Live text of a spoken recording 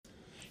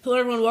Hello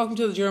everyone, welcome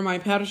to the Jeremiah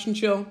Patterson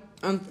Show.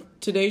 On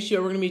today's show,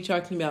 we're going to be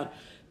talking about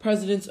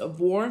Presidents of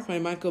War by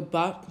Michael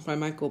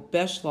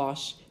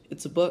Beschloss.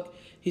 It's a book.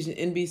 He's an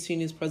NBC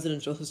News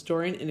presidential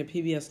historian and a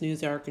PBS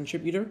NewsHour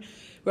contributor.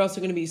 We're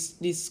also going to be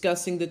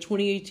discussing the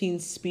 2018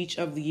 Speech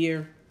of the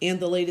Year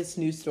and the latest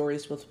news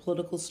stories with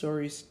political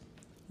stories,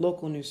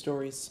 local news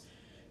stories,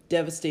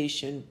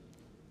 devastation,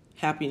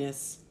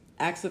 happiness,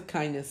 acts of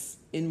kindness,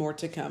 and more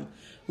to come.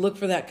 Look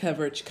for that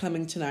coverage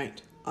coming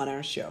tonight on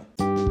our show.